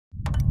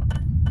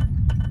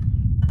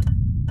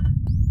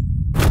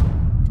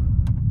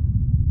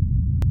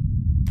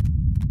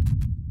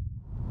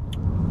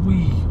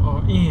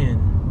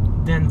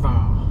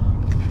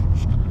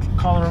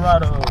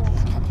Colorado.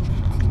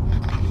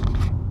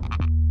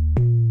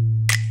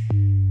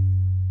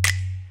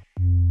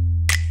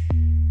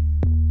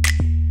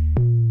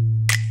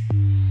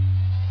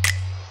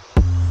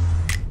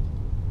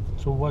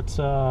 So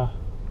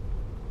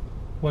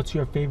what's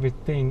your favorite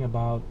thing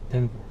about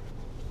Denver?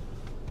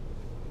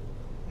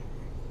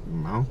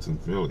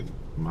 Mountains, really.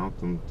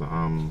 Mountains.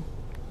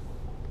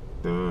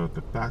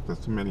 The fact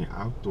that so many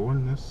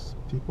outdoorness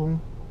people.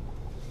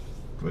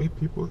 Great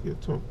people here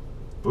too.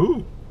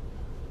 Food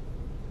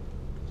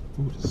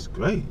is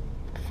great.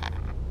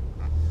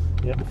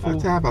 Yeah, I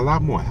like to have a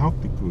lot more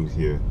healthy food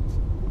here.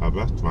 A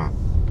restaurant,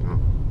 you know,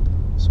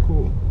 it's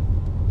cool.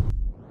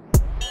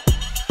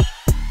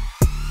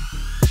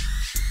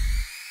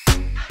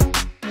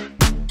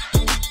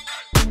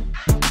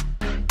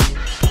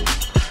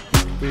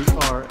 We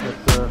are at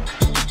the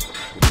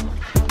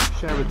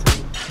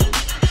Sheraton,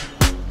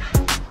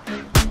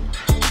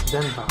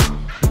 Denver,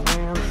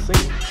 and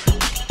see.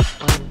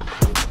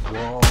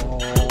 Whoa.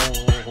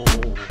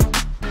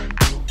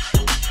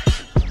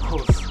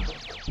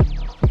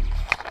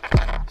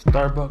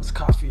 Starbucks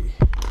coffee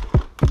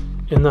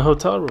in the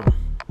hotel room.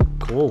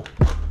 Cool.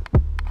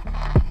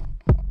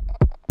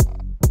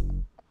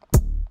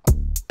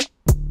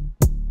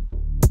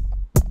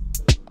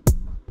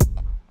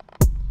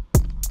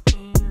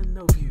 And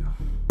no view.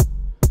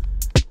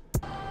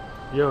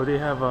 Yo, they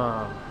have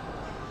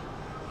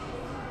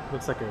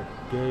looks like a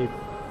gay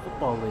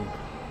football league.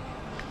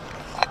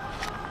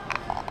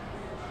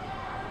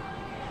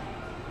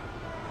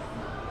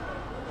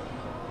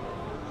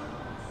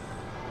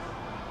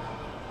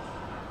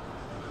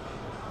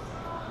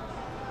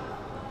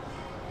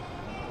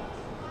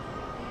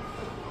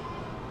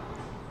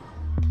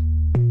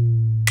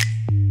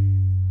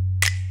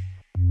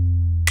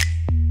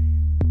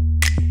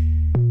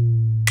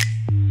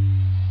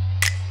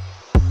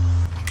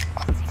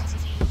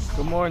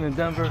 Good morning,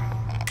 Denver.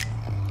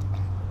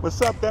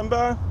 What's up,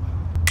 Denver?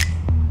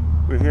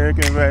 We're here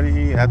getting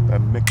ready at the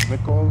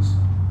McNichols.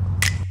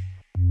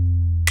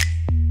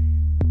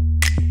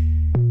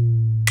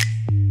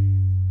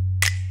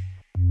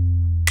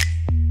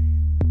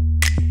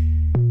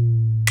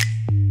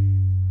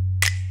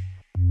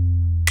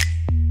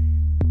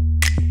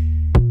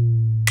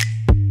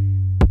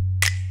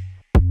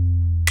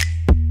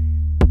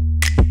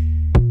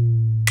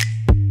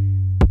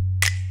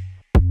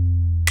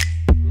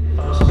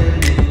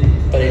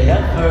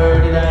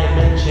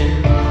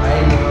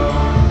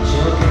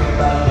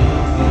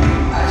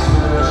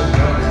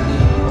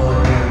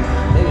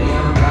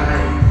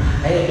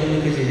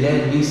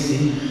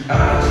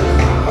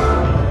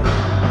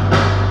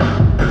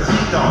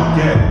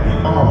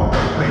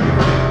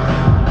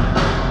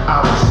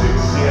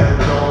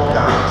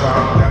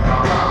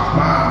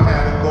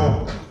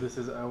 This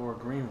is our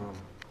green room.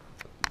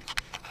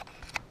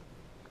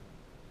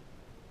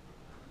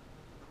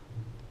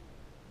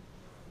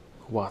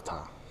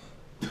 Water.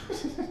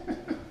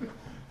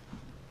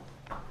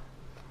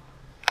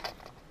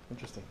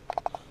 Interesting.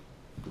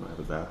 Do I have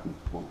a bathroom?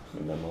 Oh,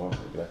 and then more.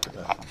 Get the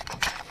bathroom.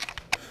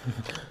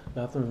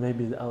 Bathroom,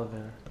 maybe the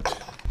elevator.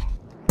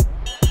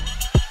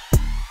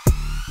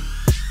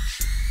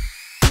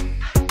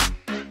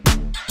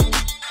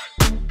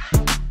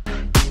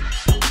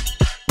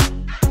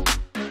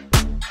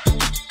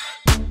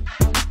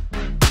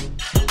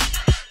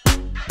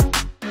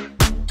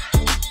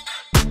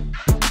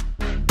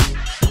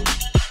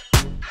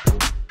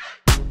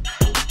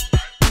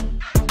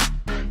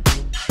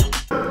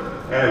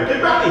 And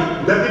get ready,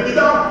 let me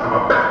down. I'm a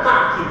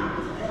backpack you.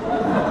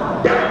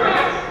 Get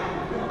ready.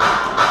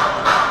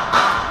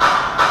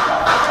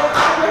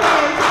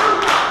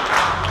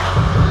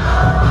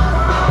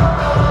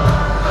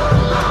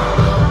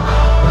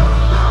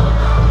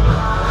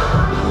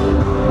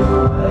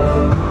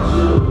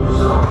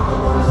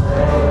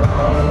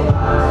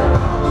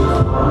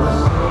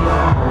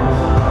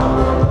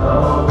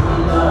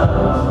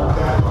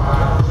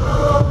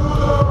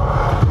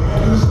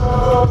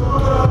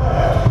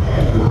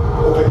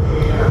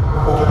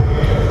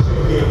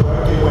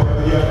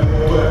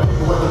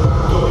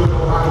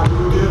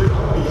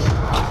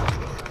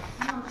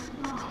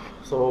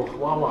 So,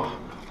 Wawa,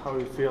 how do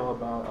you feel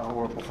about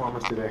our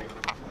performance today?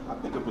 I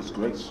think it was a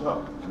great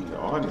show. I mean, the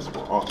artists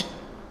were awesome.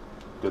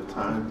 Good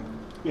time.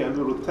 We had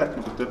little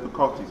technical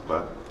difficulties,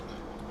 but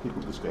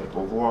people was great.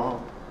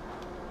 Overall,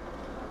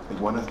 they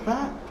want us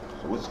back,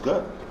 so it's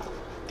good.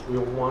 We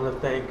want to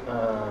thank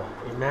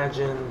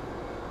Imagine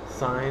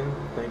Sign.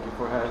 Thank you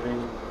for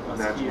having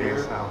us here.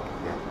 ImaginASL.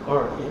 Yeah.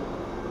 Or,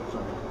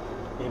 sorry,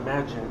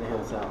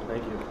 ImaginASL.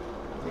 Thank you.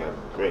 Yeah,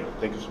 great.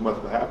 Thank you so much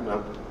for having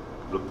us.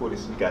 Look forward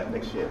to see you guys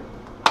next year.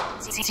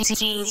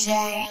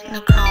 DJ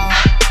Nicar.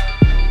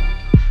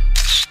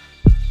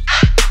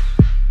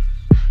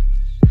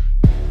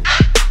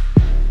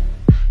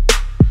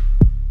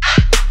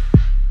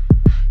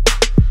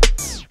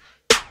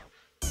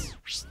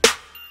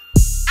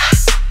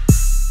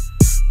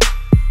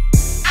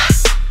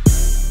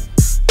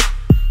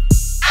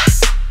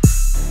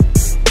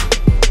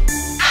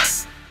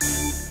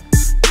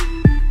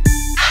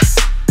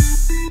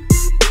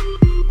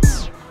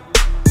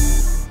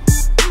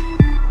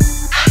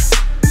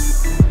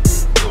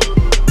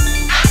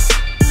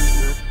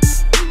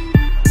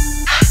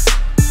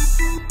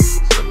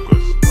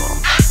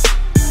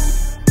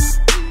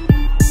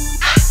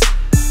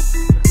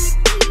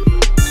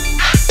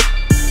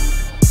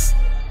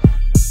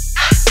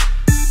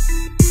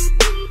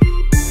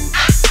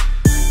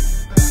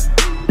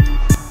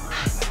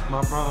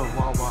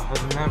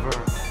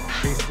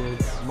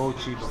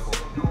 mochi before?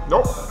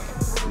 Nope.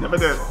 Never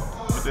did.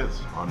 But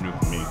this all new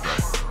for me, but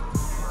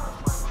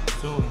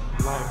Soon,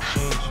 life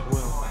change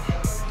will.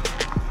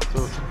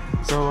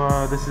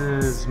 So this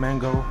is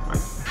mango,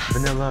 nice.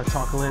 vanilla,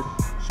 chocolate,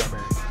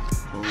 strawberry.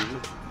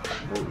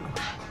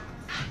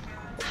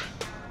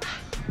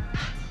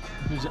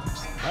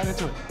 Just right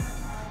into it.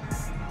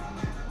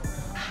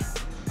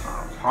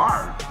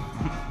 Hard.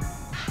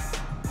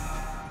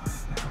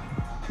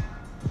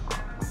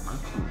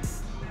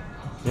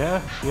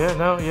 Yeah,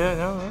 no.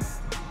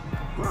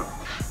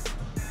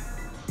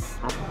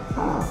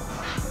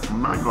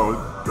 Mango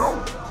is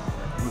dope.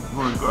 It's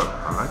really good.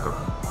 I like it.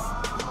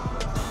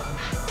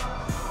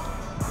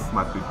 This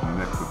might be the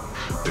next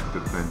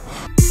addictive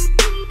thing.